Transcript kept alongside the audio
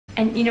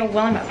And you know,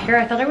 while I'm up here,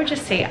 I thought I would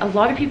just say a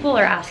lot of people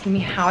are asking me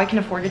how I can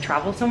afford to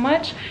travel so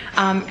much.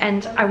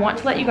 And I want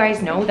to let you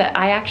guys know that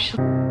I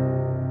actually...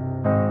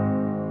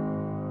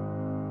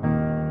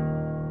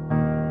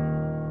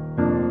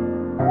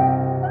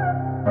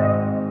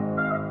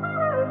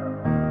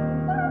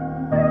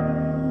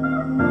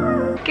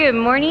 Good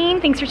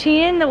morning, thanks for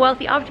tuning in. The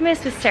Wealthy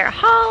Optimist with Sarah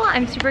Hall.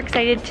 I'm super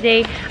excited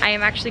today. I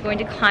am actually going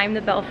to climb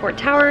the Belfort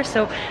Tower.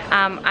 So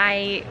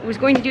I was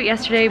going to do it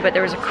yesterday, but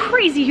there was a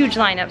crazy huge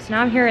lineup. So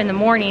now I'm here in the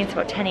morning, it's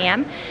about 10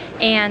 a.m.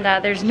 and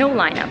there's no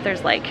lineup.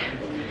 There's like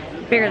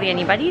barely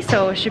anybody,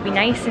 so it should be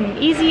nice and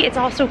easy. It's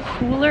also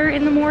cooler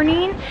in the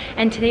morning,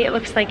 and today it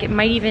looks like it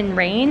might even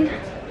rain.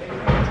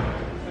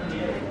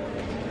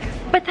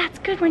 But that's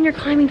good when you're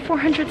climbing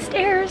 400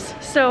 stairs.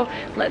 So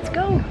let's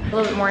go. A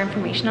little bit more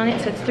information on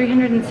it. So it's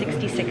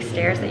 366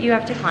 stairs that you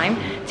have to climb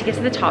to get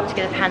to the top to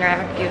get a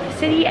panoramic view of the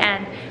city.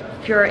 And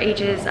if your age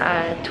is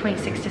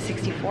 26 to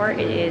 64,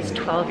 it is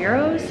 12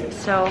 euros.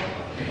 So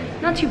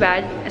not too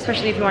bad,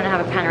 especially if you want to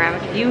have a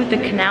panoramic view. The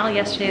canal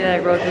yesterday that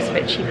I rode was a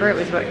bit cheaper. It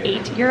was about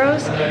 8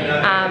 euros.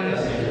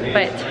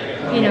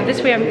 But you know,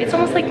 this way it's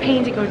almost like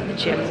paying to go to the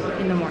gym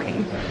in the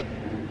morning.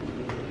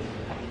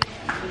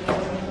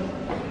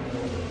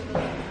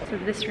 So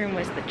this room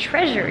was the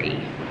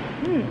treasury.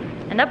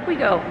 And up we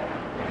go.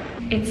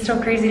 It's so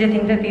crazy to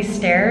think that these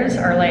stairs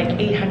are like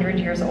 800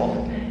 years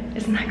old.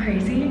 Isn't that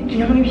crazy? Do you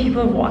know how many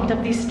people have walked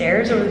up these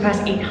stairs over the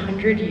past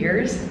 800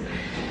 years?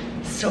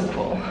 So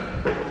cool.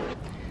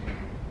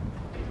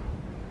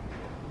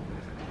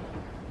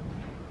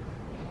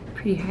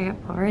 Pretty high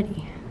up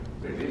already.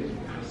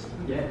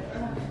 Yeah.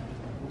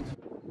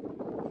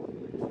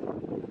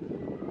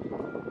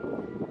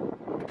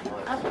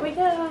 Up we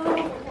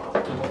go.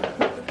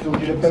 Can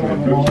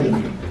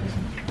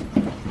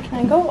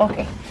I go?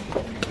 Okay.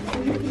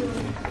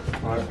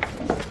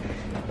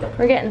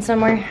 We're getting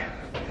somewhere.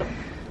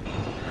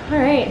 All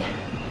right.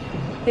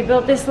 They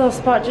built this little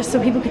spot just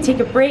so people could take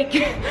a break.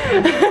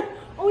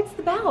 Oh, it's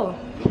the bell.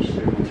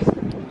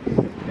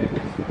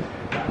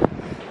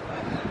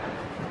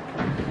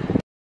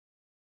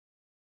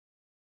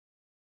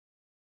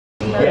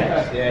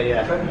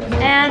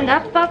 And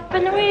up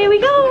and away we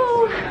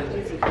go.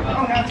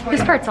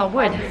 This part's all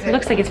wood. It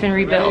looks like it's been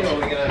rebuilt.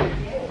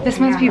 This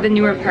must be the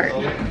newer part.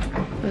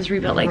 It was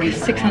rebuilt like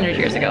 600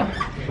 years ago.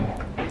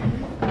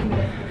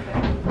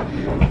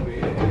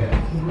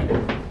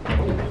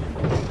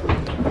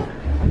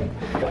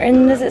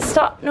 When does it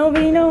stop?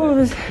 Nobody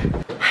knows.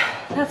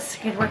 That's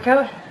a good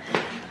workout.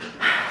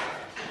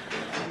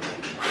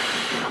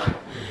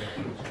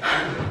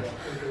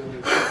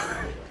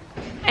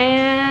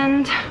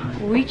 And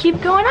we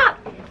keep going up.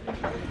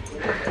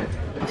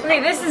 Okay,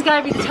 this is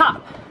gotta be the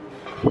top.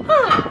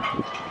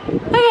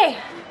 Okay.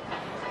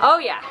 Oh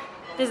yeah,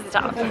 this is the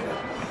top.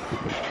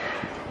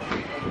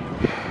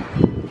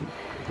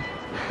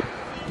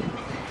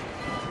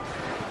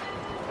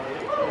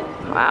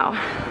 Wow.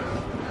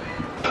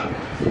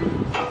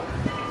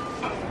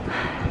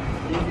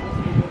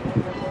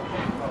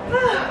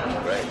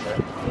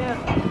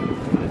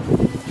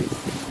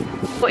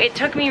 Well, it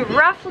took me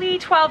roughly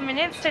 12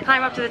 minutes to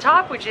climb up to the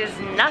top, which is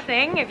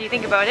nothing if you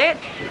think about it.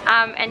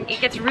 And it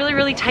gets really,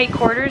 really tight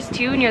quarters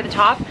too near the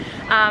top.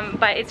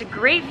 But it's a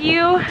great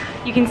view.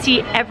 You can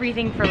see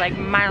everything for like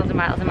miles and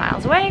miles and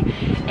miles away.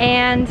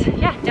 And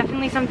yeah,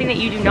 definitely something that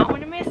you do not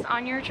want to miss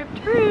on your trip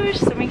to Bruges.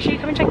 So make sure you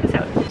come and check this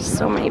out.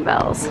 So many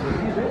bells.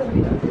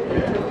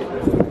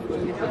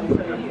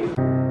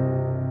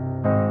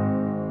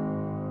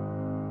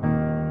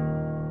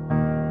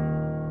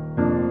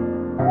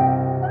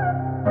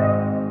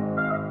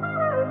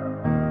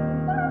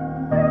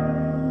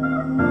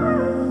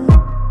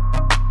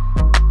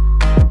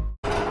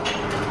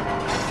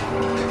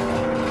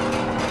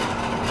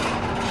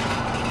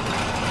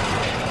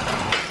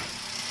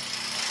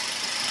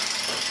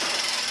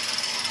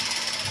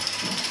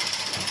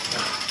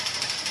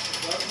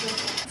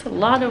 It's a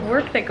lot of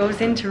work that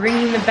goes into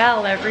ringing the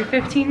bell every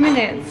 15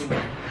 minutes.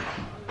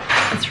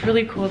 It's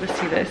really cool to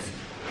see this.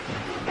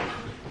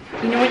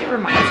 You know what it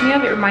reminds me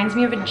of? It reminds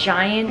me of a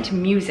giant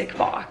music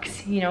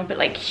box, you know, but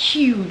like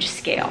huge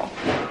scale.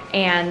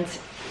 And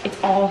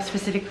it's all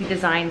specifically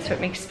designed so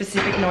it makes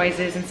specific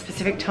noises and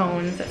specific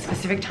tones at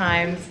specific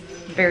times.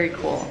 Very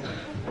cool.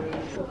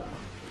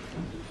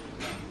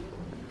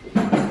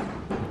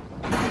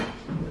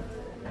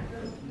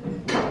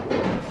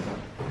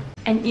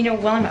 And you know,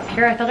 while I'm up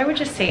here, I thought I would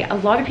just say a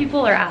lot of people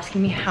are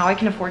asking me how I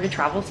can afford to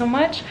travel so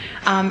much.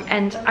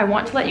 And I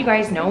want to let you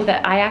guys know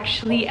that I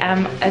actually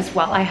am as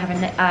well. I have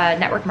a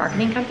network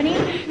marketing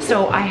company.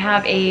 So I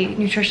have a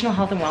nutritional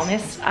health and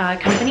wellness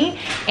company,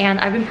 and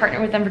I've been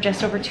partnered with them for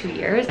just over 2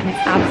 years, and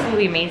it's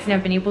absolutely amazing.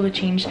 I've been able to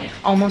change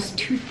almost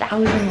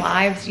 2,000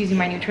 lives using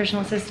my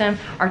nutritional system.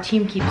 Our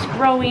team keeps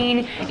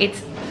growing.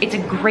 It's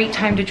a great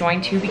time to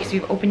join too, because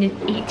we've opened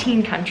in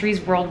 18 countries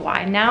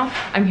worldwide now.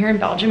 I'm here in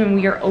Belgium, and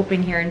we are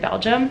open here in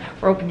Belgium.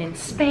 We're open in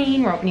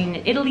Spain, we're opening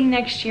in Italy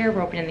next year,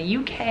 we're open in the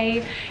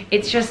UK.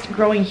 It's just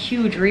growing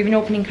huge. We're even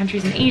opening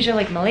countries in Asia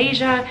like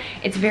Malaysia.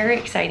 It's very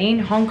exciting.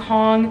 Hong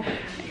Kong.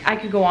 I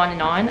could go on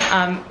and on.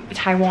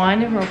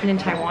 Taiwan, we're open in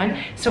Taiwan.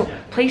 So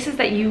places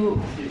that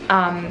you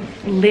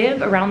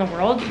live around the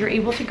world, you're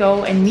able to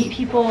go and meet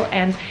people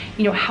and,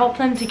 you know, help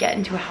them to get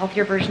into a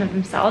healthier version of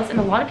themselves. And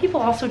a lot of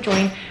people also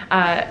join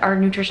our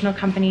nutritional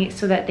company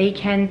so that they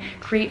can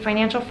create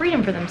financial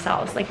freedom for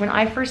themselves. Like when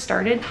I first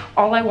started,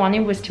 all I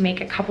wanted was to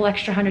make a couple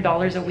extra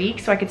 $100 a week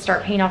so I could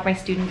start paying off my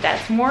student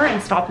debts more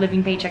and stop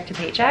living paycheck to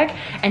paycheck.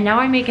 And now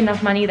I make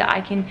enough money that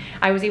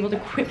I was able to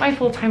quit my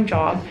full-time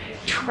job,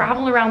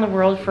 travel around the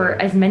world for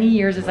as many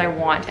years as I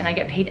want, and I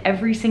get paid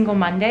every single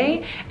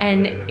Monday,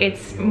 and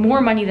it's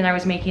more money than I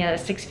was making at a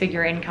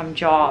six-figure income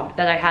job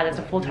that I had as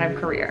a full-time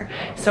career.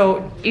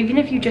 So even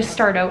if you just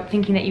start out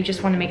thinking that you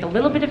just want to make a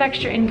little bit of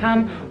extra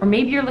income, or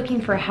maybe you're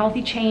looking for a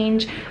healthy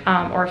change,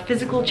 or a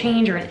physical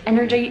change, or an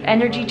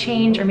energy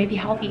change, or maybe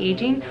healthy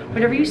aging,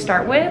 whatever you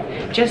start with,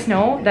 just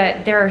know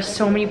that there are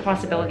so many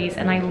possibilities,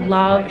 and I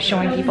love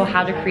showing people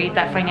how to create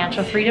that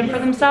financial freedom for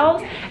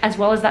themselves, as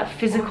well as that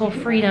physical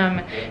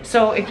freedom.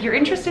 So if you're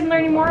interested in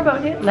learning more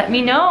about it, let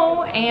me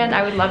know, and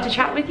I would love to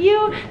chat with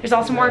you. There's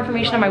also more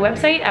information on my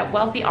website at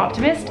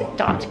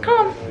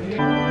wealthyoptimist.com.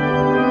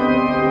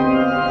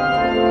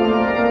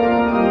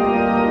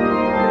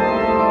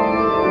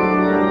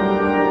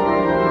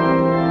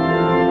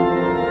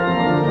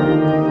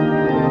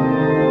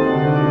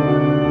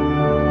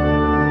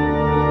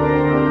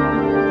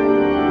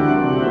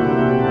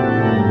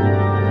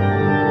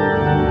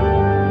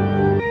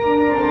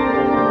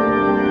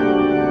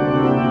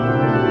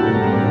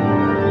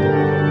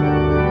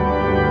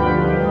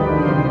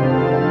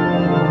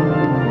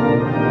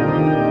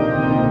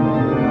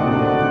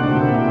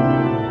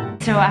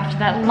 So after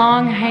that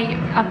long hike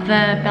up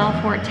the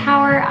Belfort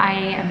Tower, I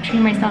am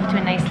treating myself to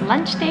a nice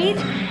lunch date,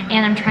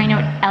 and I'm trying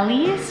out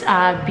Ellie's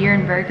Beer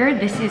and Burger.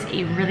 This is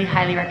a really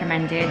highly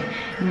recommended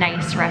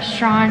nice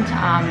restaurant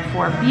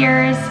for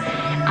beers.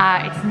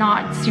 It's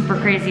not super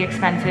crazy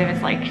expensive.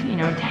 It's like, you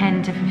know,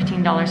 $10 to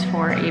 $15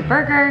 for a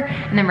burger,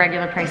 and then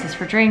regular prices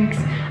for drinks.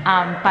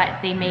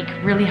 But they make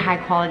really high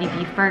quality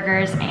beef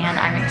burgers, and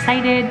I'm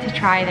excited to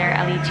try their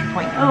Ellie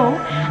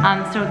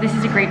 2.0. So this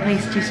is a great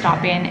place to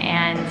stop in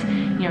and,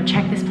 you know,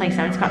 check this place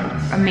out. It's got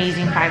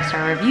amazing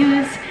 5-star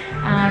reviews,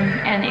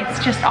 and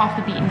it's just off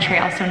the beaten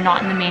trail, so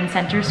not in the main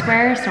center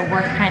square, so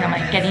worth kind of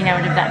like getting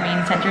out of that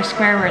main center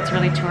square where it's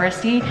really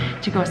touristy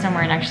to go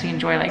somewhere and actually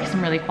enjoy like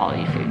some really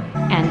quality food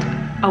and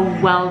a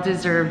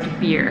well-deserved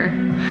beer.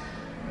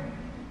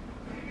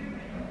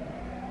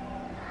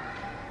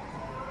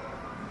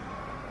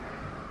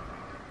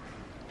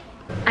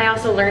 I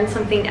also learned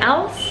something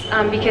else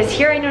because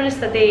here I noticed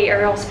that they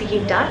are all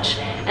speaking Dutch,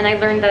 and I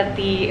learned that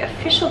the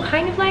official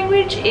kind of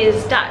language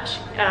is Dutch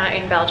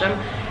in Belgium.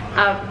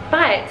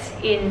 But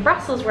in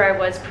Brussels, where I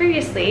was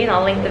previously, and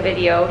I'll link the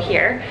video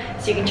here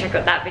so you can check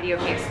out that video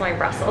of me exploring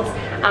Brussels,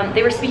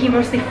 they were speaking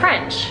mostly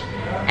French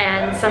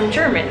and some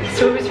German,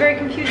 so it was very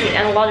confusing,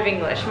 and a lot of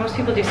English. Most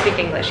people do speak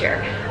English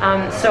here.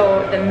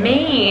 So the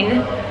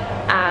main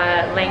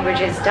language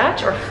is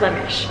Dutch or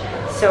Flemish.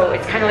 So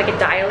it's kind of like a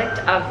dialect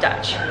of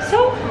Dutch.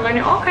 So I'm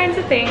learning all kinds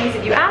of things.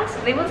 If you ask,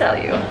 they will tell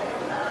you.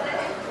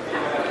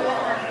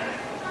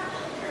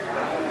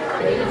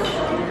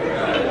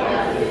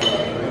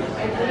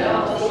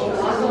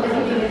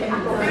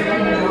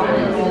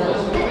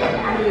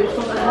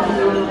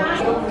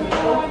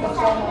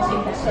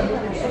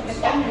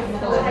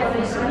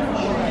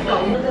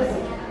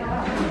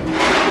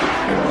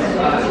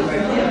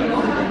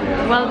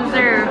 Well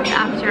deserved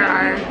after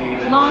our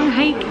long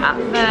hike up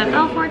the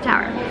Belfort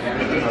Tower.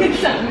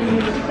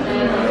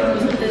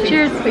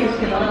 Cheers.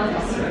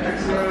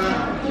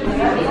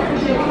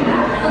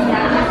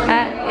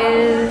 That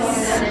is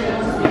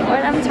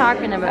what I'm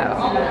talking about.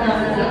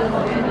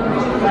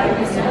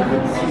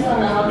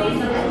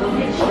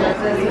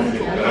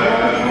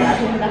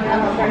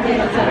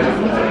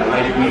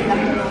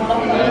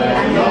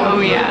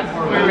 Oh yeah,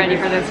 we're ready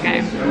for this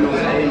guy.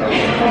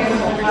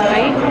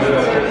 Right?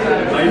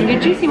 A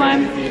good juicy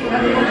one.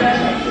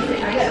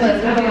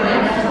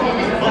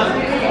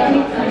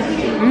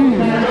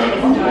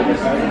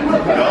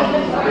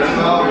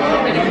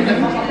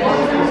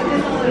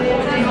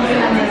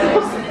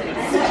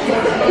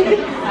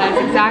 That's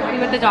exactly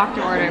what the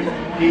doctor ordered.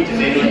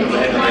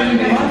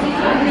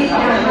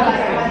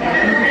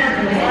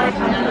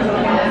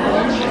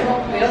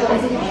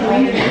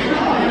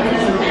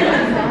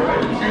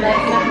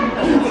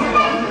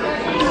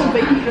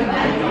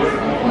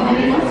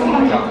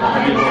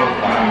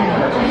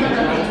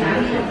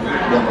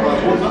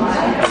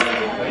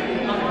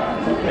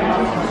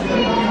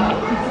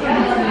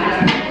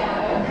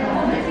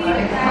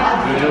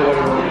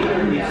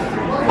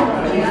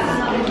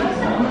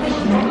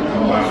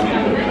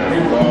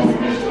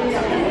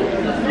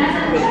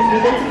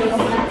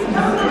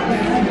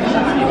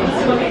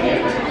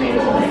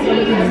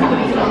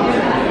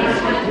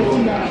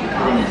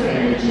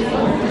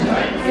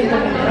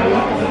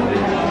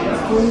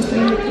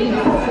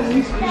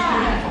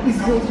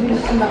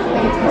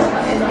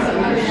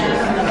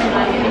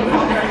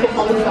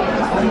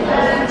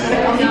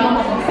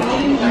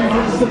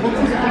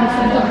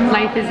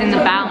 Life is in the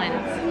balance.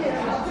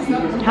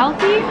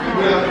 healthy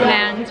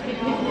and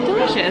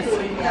delicious.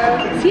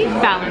 See?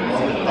 Balance.